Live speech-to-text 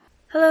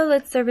Hello,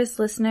 Lit Service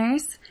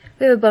listeners.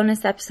 We have a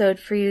bonus episode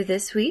for you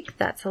this week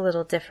that's a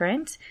little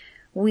different.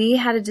 We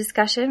had a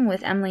discussion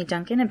with Emily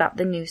Duncan about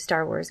the new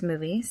Star Wars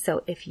movie,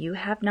 so if you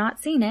have not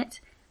seen it,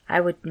 I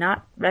would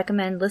not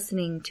recommend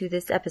listening to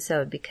this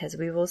episode because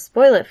we will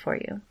spoil it for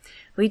you.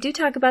 We do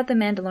talk about The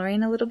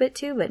Mandalorian a little bit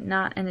too, but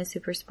not in a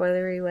super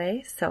spoilery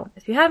way, so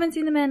if you haven't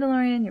seen The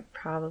Mandalorian, you're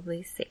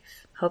probably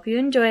safe. Hope you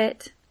enjoy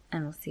it,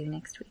 and we'll see you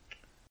next week.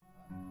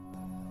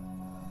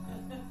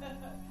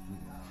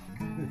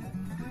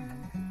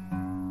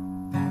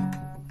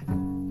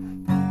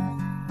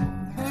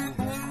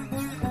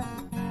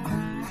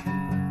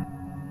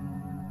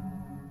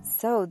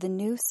 So, the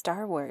new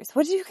Star Wars.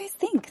 What did you guys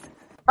think?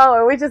 Oh,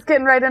 are we just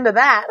getting right into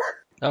that?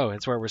 Oh,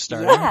 it's where we're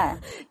starting? Yeah.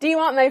 Do you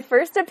want my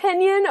first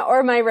opinion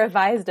or my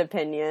revised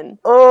opinion?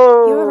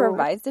 Oh. You have a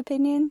revised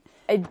opinion?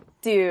 I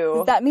do.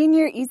 Does that mean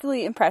you're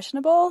easily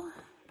impressionable?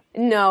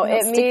 No, You don't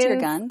it stick means... to your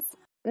guns?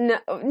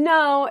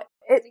 No.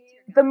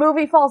 The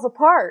movie falls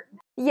apart.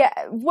 Yeah,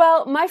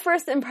 well, my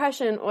first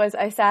impression was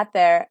I sat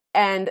there,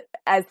 and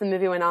as the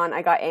movie went on,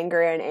 I got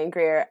angrier and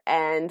angrier,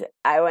 and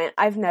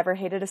I've never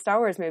hated a Star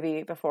Wars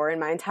movie before in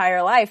my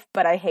entire life,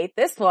 but I hate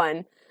this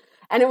one.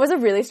 And it was a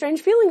really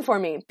strange feeling for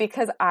me,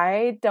 because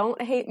I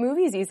don't hate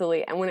movies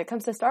easily, and when it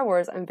comes to Star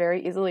Wars, I'm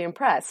very easily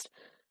impressed.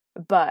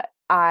 But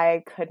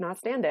I could not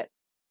stand it.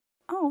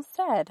 Oh,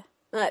 sad.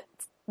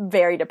 It's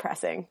very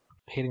depressing.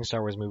 Hating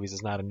Star Wars movies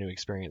is not a new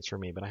experience for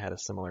me, but I had a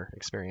similar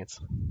experience.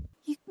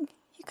 You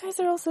guys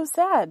are all so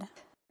sad.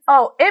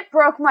 Oh, it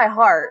broke my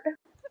heart.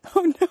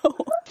 Oh no.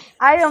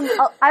 I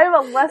am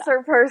a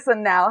lesser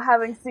person now,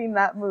 having seen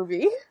that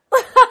movie.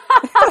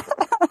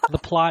 The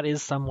plot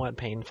is somewhat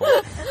painful.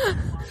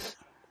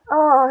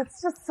 Oh, it's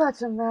just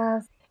such a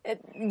mess. It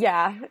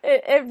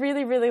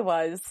really, really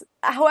was.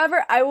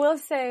 However, I will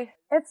say...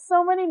 It's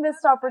so many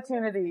missed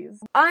opportunities.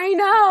 I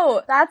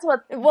know! That's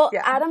what... Well,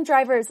 yeah. Adam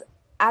Driver's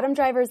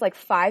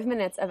 5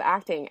 minutes of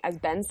acting as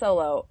Ben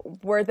Solo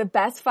were the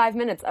best 5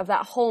 minutes of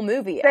that whole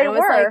movie. They and I was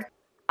were.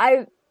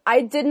 like,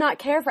 I did not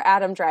care for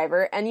Adam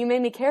Driver, and you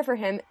made me care for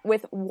him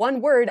with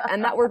one word,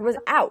 and that word was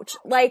ouch.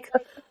 Like,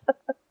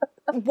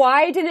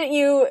 why didn't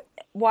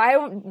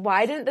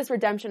this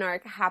redemption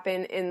arc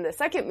happen in the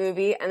second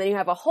movie, and then you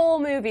have a whole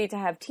movie to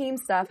have team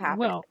stuff happen?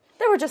 Well,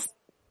 there were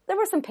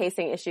some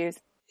pacing issues.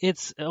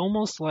 it's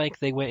almost like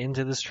they went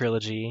into this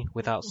trilogy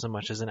without so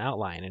much as an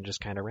outline and just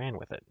kind of ran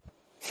with it.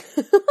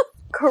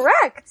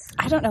 Correct.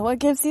 I don't know what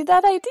gives you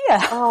that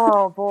idea.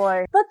 Oh,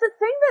 boy. But the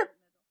thing that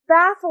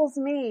baffles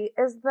me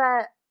is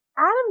that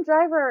Adam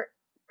Driver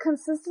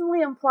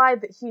consistently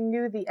implied that he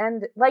knew the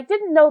end, like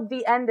didn't know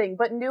the ending,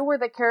 but knew where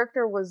the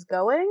character was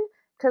going,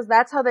 because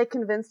that's how they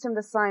convinced him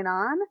to sign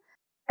on.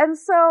 And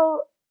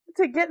so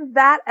to get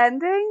that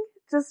ending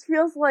just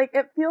feels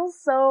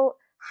so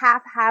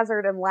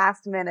haphazard and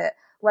last minute,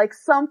 like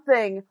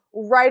something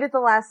right at the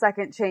last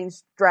second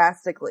changed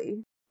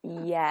drastically.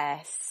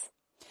 Yes.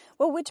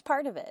 Well, which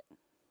part of it?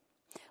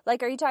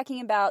 Like, are you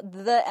talking about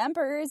the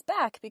Emperor is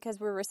back because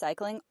we're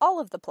recycling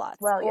all of the plots?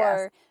 Well, yes.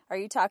 Or are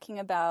you talking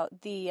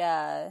about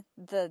the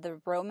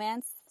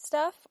romance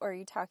stuff? Or are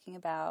you talking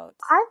about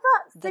I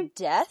thought the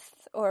death?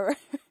 Or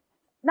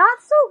not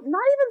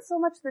even so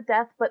much the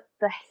death, but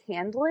the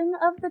handling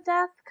of the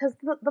death. Because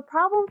the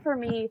problem for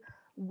me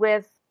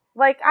with,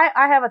 like,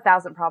 I have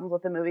 1,000 problems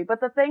with the movie,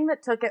 but the thing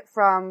that took it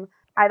from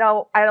I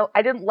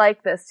didn't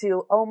like this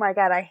to, oh my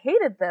god, I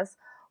hated this,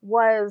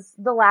 was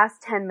the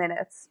last 10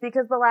 minutes.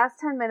 Because the last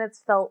 10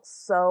 minutes felt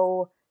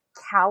so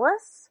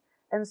callous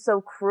and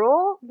so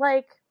cruel.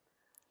 Like,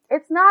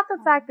 it's not the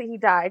fact that he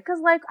died, because,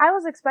 like, I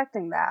was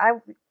expecting that.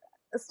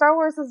 Star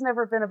Wars has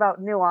never been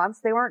about nuance.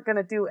 They weren't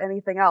gonna do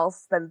anything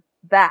else than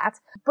that.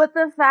 But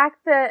the fact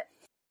that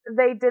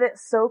they did it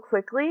so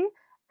quickly,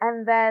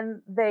 and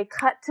then they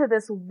cut to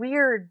this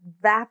weird,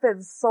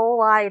 vapid,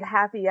 soul-eyed,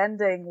 happy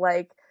ending,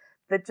 like,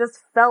 that just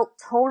felt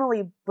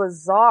tonally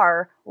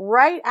bizarre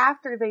right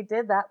after they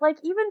did that. Like,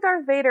 even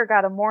Darth Vader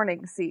got a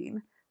mourning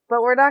scene.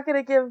 But we're not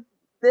gonna give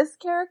this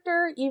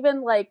character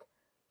even, like,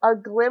 a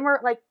glimmer,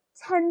 like,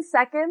 10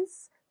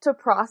 seconds to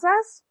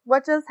process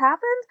what just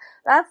happened?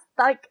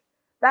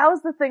 That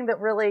was the thing that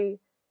really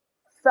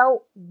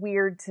felt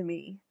weird to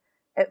me.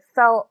 It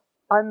felt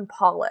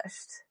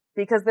unpolished,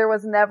 because there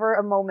was never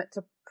a moment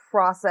to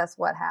process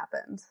what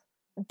happened.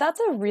 That's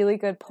a really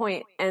good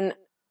point. And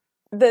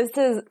this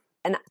is...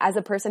 And as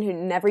a person who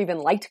never even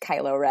liked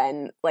Kylo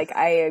Ren, like,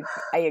 I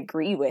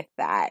agree with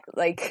that.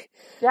 Like,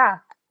 yeah,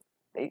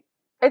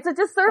 it's a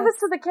disservice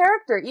to the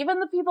character. Even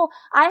the people,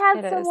 I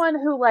had someone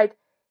who, like,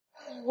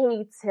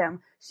 hates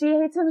him. She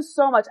hates him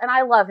so much, and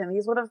I love him.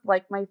 He's one of,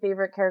 like, my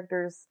favorite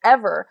characters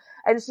ever.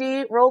 And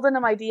she rolled into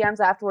my DMs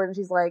afterward, and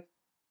she's like,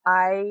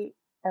 I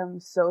am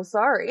so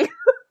sorry.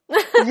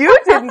 You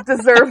didn't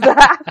deserve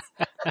that.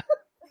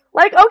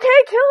 Like,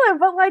 okay, kill him,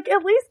 but, like,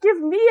 at least give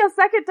me a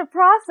second to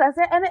process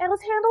it. And it was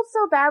handled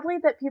so badly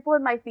that people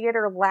in my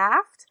theater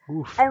laughed.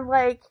 Oof. And,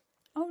 like...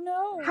 Oh,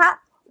 no.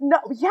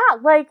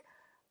 Like,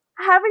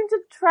 having to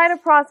try to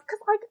process...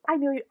 Because, like,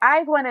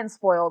 I went in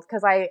spoiled,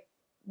 because I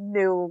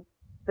knew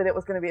that it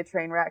was going to be a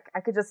train wreck. I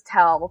could just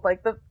tell.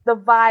 Like, the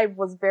vibe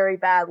was very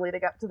bad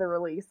leading up to the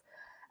release.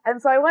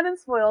 And so I went in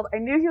spoiled. I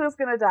knew he was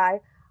going to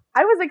die.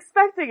 I was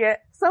expecting it.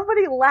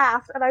 Somebody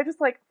laughed, and I just,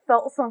 like,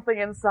 felt something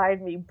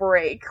inside me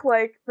break.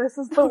 Like, this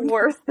is the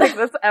worst thing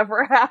that's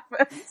ever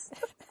happened.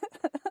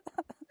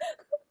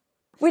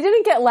 We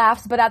didn't get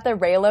laughs, but at the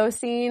Reylo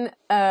scene,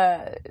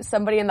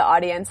 somebody in the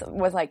audience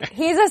was like,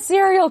 he's a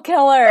serial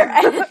killer.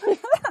 I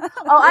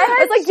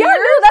was like, yeah,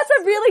 no, that's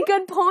a really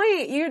good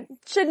point. You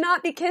should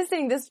not be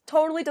kissing. This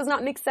totally does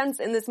not make sense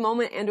in this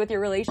moment and with your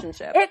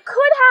relationship. It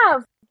could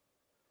have.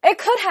 It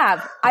could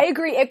have. I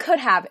agree. It could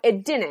have.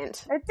 It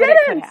didn't. It didn't. But it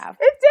could have.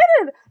 It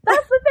didn't.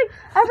 That's the thing.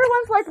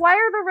 Everyone's like, why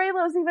are the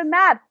Reylos even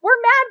mad? We're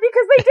mad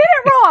because they did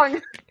it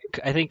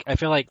wrong. I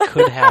feel like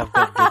could have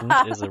but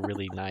didn't is a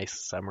really nice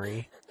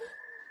summary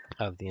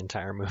of the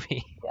entire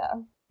movie. Yeah.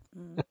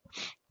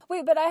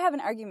 Wait, but I have an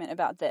argument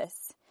about this.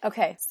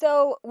 Okay.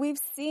 So we've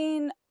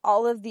seen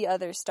all of the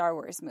other Star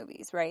Wars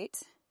movies, right?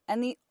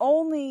 And the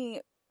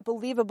only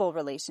believable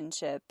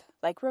relationship,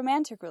 like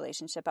romantic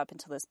relationship up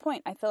until this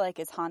point, I feel like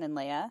is Han and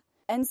Leia.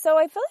 And so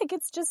I feel like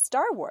it's just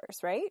Star Wars,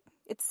 right?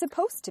 It's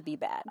supposed to be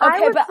bad.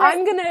 Okay, but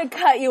I'm going to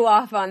cut you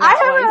off on that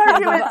one. I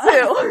have an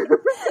argument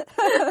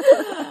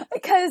too.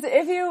 Because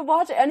if you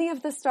watch any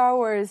of the Star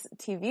Wars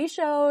TV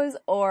shows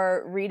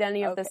or read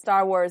any of the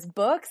Star Wars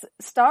books,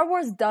 Star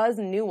Wars does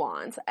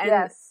nuance. And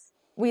yes.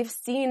 We've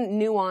seen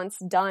nuance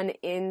done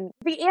in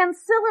the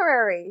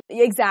ancillary.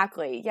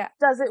 Exactly. Yeah.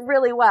 Does it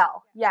really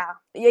well. Yeah.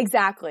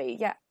 Exactly.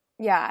 Yeah.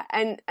 Yeah.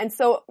 And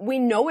so we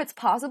know it's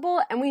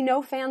possible and we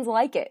know fans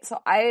like it. So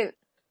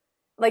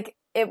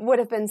it would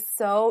have been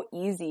so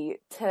easy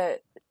to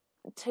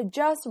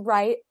just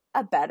write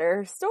a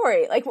better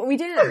story. Like we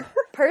didn't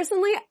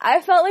personally,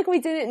 I felt like we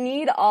didn't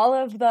need all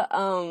of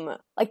the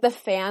the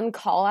fan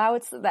call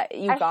outs that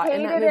you got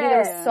in that movie. There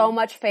was so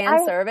much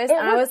fan service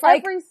and I was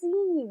like, every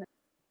scene.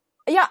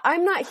 Yeah,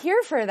 I'm not here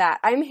for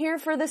that. I'm here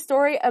for the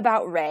story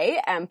about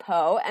Rey and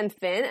Poe and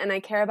Finn, and I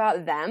care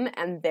about them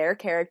and their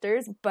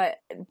characters,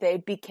 but they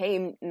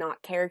became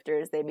not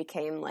characters. They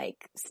became,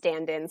 like,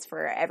 stand-ins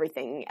for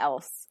everything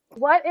else.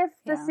 What if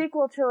the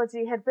sequel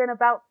trilogy had been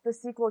about the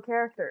sequel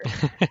characters?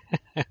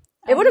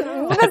 It would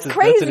have, that's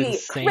crazy,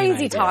 crazy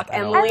idea. talk,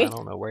 Emily. I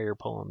don't know where you're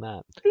pulling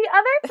that. The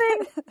other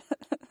thing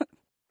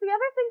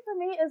for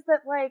me is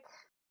that, like,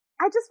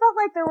 I just felt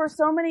like there were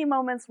so many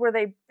moments where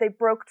they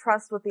broke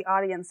trust with the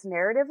audience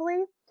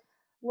narratively.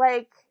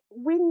 Like,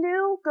 we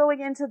knew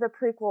going into the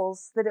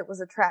prequels that it was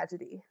a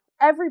tragedy.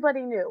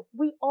 Everybody knew.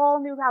 We all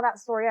knew how that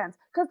story ends.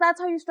 Because that's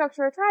how you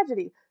structure a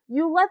tragedy.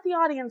 You let the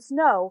audience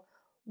know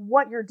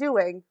what you're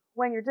doing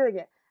when you're doing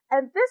it.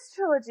 And this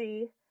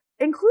trilogy,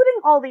 including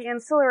all the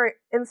ancillary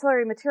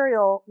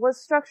material,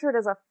 was structured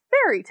as a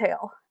fairy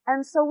tale.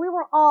 And so we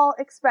were all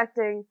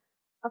expecting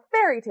a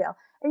fairy tale.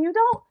 And you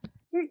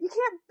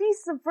can't be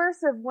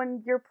subversive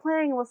when you're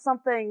playing with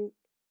something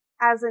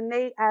as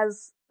innate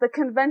as the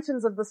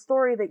conventions of the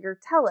story that you're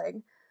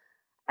telling.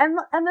 And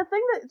the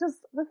thing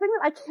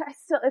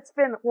that it's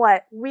been,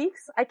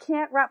 weeks? I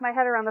can't wrap my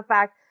head around the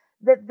fact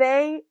that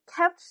they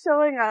kept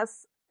showing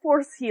us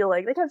force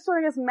healing. They kept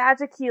showing us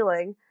magic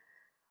healing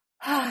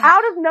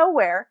out of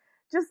nowhere.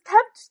 Just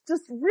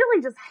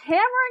really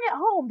hammering it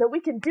home that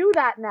we can do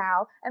that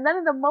now. And then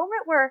in the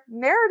moment where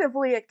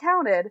narratively it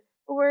counted,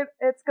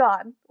 it's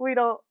gone. We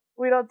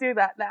don't do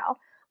that now.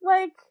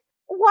 Like,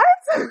 what?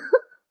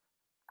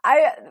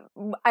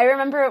 I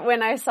remember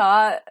when I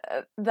saw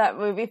that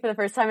movie for the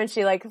first time and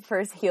she, like,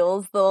 first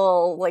heals the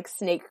little, like,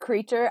 snake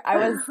creature,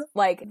 I was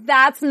like,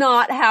 that's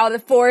not how the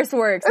Force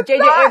works.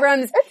 J.J.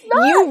 Abrams,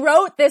 you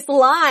wrote this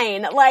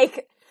line.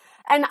 Like,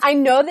 and I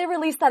know they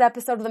released that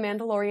episode of The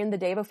Mandalorian the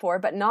day before,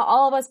 but not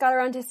all of us got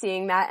around to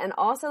seeing that. And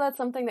also that's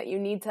something that you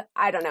need to,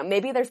 I don't know,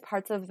 maybe there's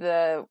parts of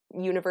the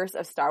universe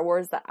of Star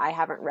Wars that I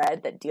haven't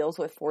read that deals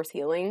with Force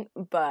healing,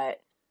 but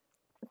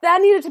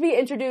that needed to be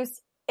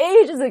introduced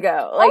ages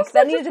ago. Like, also,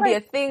 that needed to be a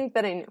thing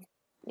that I knew.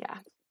 Yeah.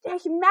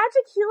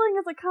 Magic healing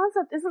as a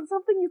concept isn't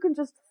something you can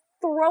just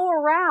throw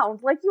around.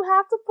 Like, you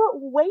have to put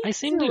weight to it. I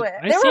seem to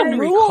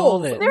recall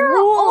that there are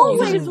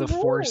always using the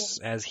rules. Force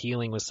as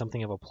healing was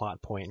something of a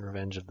plot point in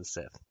Revenge of the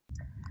Sith.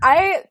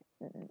 It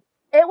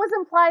was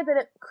implied that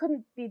it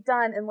couldn't be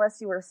done unless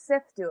you were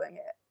Sith doing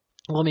it.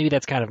 Well, maybe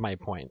that's kind of my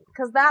point.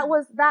 Because that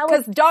was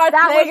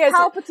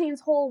Palpatine's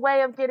whole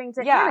way of getting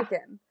to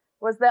Anakin.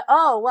 Was that,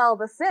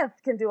 the Sith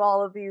can do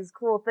all of these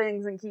cool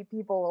things and keep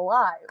people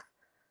alive.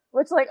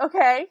 Which, like,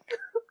 okay.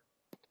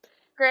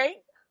 Great.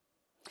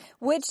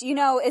 Which,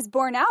 is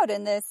borne out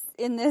in this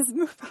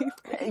movie.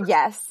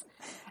 Yes.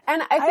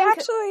 And I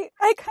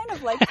kind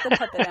of liked the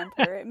Puppet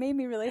Emperor. It made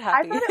me really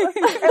happy. I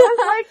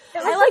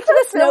thought I liked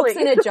the Snokes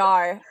in a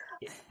jar.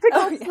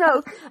 Pickled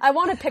Snoke. I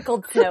want a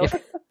pickled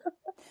Snoke.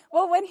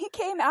 Well, when he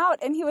came out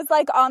and he was,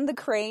 like, on the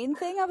crane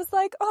thing, I was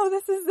like, oh,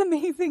 this is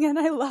amazing and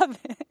I love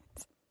it.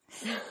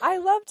 I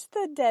loved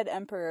the dead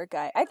Emperor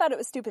guy. I thought it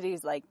was stupid. He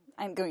was like,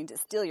 I'm going to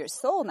steal your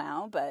soul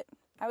now, but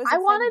I was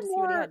excited to see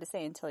what he had to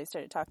say until he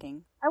started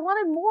talking. I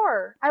wanted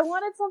more. I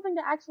wanted something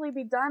to actually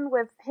be done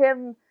with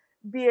him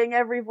being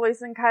every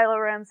voice in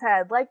Kylo Ren's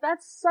head. Like,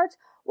 that's such,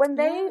 when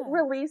they Yeah.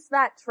 released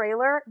that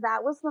trailer,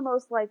 that was the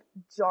most, like,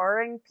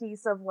 jarring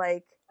piece of,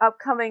 like,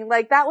 upcoming,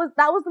 like, that was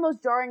the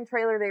most jarring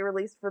trailer they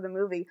released for the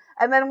movie.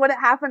 And then when it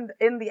happened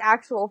in the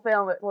actual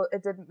film,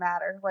 it didn't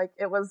matter. Like,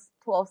 it was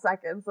 12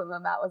 seconds and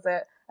then that was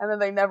it. And then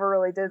they never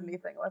really did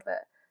anything with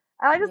it.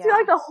 And I just feel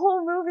like the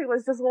whole movie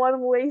was just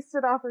one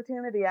wasted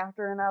opportunity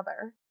after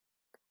another.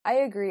 I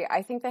agree.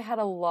 I think they had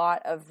a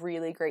lot of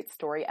really great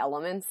story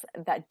elements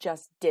that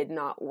just did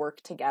not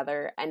work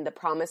together, and the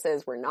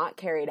promises were not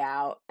carried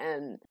out.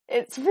 And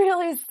it's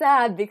really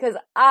sad because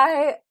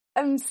I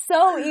am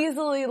so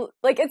easily,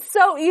 like, it's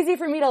so easy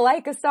for me to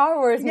like a Star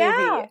Wars movie.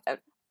 Yeah.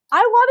 I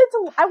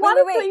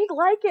wanted wait. to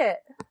like it,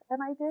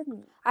 and I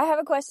didn't. I have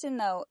a question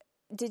though.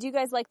 Did you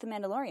guys like The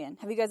Mandalorian?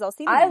 Have you guys all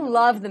seen The I Mandalorian?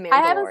 love The Mandalorian.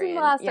 I haven't seen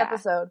the last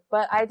episode,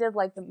 but I did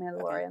like The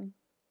Mandalorian.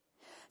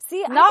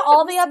 See, I Not thought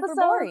all it the was super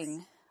episodes.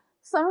 boring.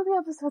 Some of the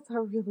episodes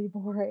are really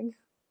boring.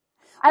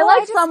 I Well,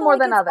 like just some feel more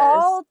like than it's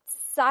others. all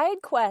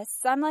side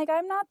quests. I'm like,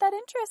 I'm not that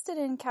interested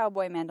in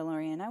Cowboy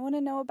Mandalorian. I want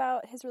to know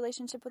about his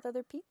relationship with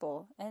other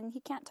people, and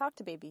he can't talk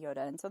to Baby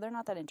Yoda, and so they're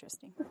not that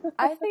interesting.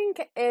 I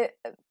think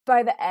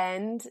by the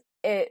end,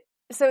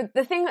 so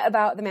the thing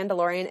about The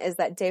Mandalorian is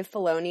that Dave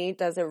Filoni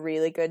does a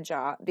really good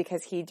job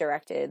because he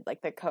directed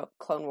like the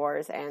Clone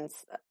Wars and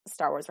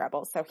Star Wars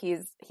Rebels. So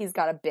he's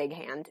got a big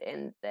hand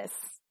in this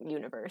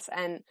universe.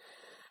 And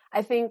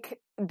I think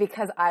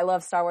because I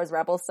love Star Wars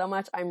Rebels so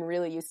much, I'm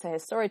really used to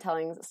his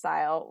storytelling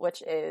style,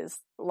 which is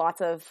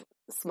lots of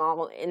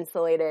small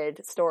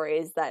insulated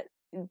stories that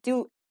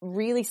do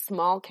really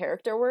small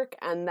character work.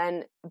 And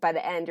then by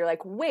the end, you're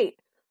like, wait,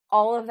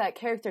 all of that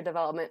character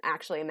development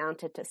actually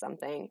amounted to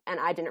something, and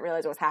I didn't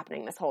realize it was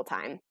happening this whole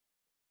time.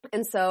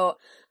 And so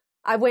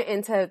I went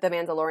into The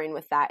Mandalorian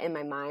with that in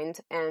my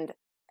mind, and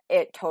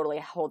it totally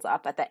holds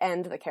up. At the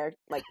end, the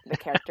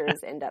characters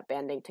end up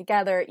banding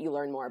together. You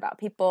learn more about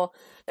people.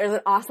 There's an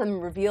awesome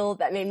reveal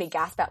that made me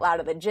gasp out loud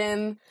at the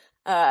gym.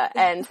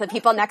 And the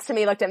people next to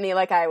me looked at me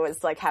like I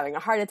was like having a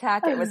heart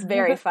attack. It was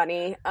very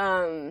funny.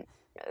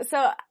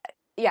 So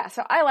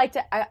I liked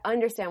it. I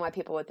understand why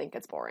people would think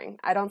it's boring.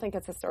 I don't think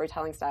it's a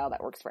storytelling style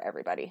that works for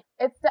everybody.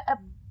 It's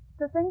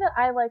the thing that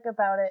I like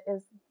about it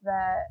is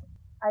that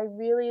I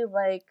really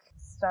like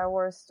Star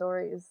Wars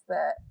stories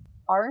that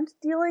aren't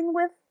dealing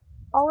with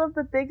all of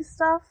the big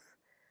stuff.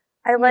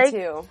 I Me like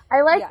too. I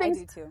like Yeah, things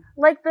I do too.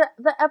 like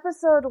the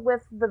episode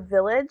with the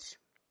village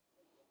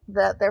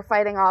that they're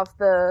fighting off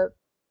the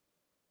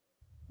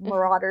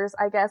marauders,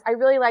 I guess. I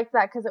really liked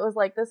that because it was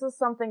like, this is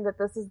something that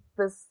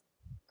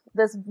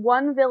this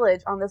one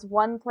village on this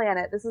one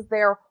planet, this is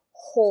their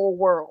whole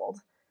world.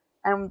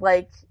 And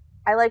like,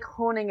 I like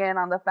honing in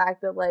on the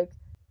fact that like,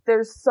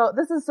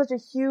 this is such a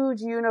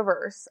huge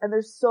universe and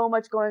there's so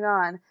much going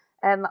on,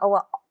 and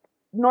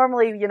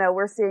normally,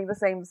 we're seeing the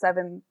same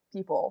 7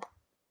 people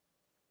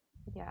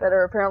that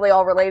are apparently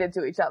all related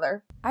to each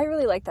other. I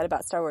really like that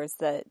about Star Wars,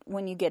 that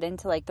when you get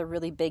into like the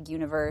really big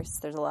universe,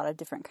 there's a lot of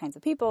different kinds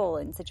of people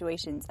and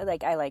situations. I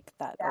like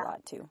that a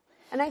lot too.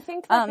 And I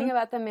think the thing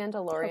about The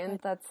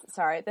Mandalorian,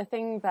 the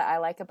thing that I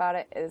like about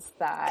it is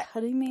that...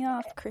 Cutting me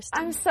off, Kristen.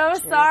 I'm so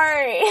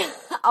sorry.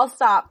 I'll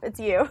stop. It's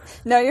you.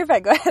 No, you're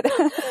fine. Go ahead.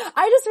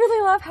 I just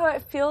really love how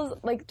it feels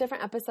like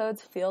different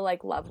episodes feel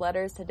like love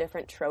letters to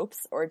different tropes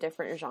or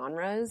different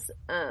genres.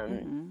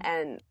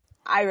 And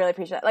I really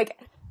appreciate that. Like,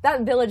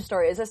 that village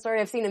story is a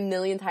story I've seen a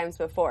million times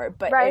before,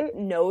 but it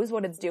knows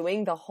what it's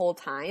doing the whole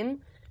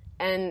time.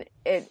 And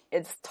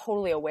it's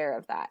totally aware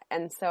of that.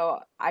 And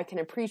so I can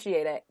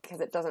appreciate it because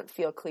it doesn't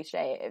feel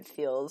cliche. It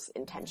feels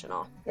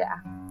intentional. Yeah.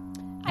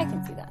 I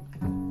can see that.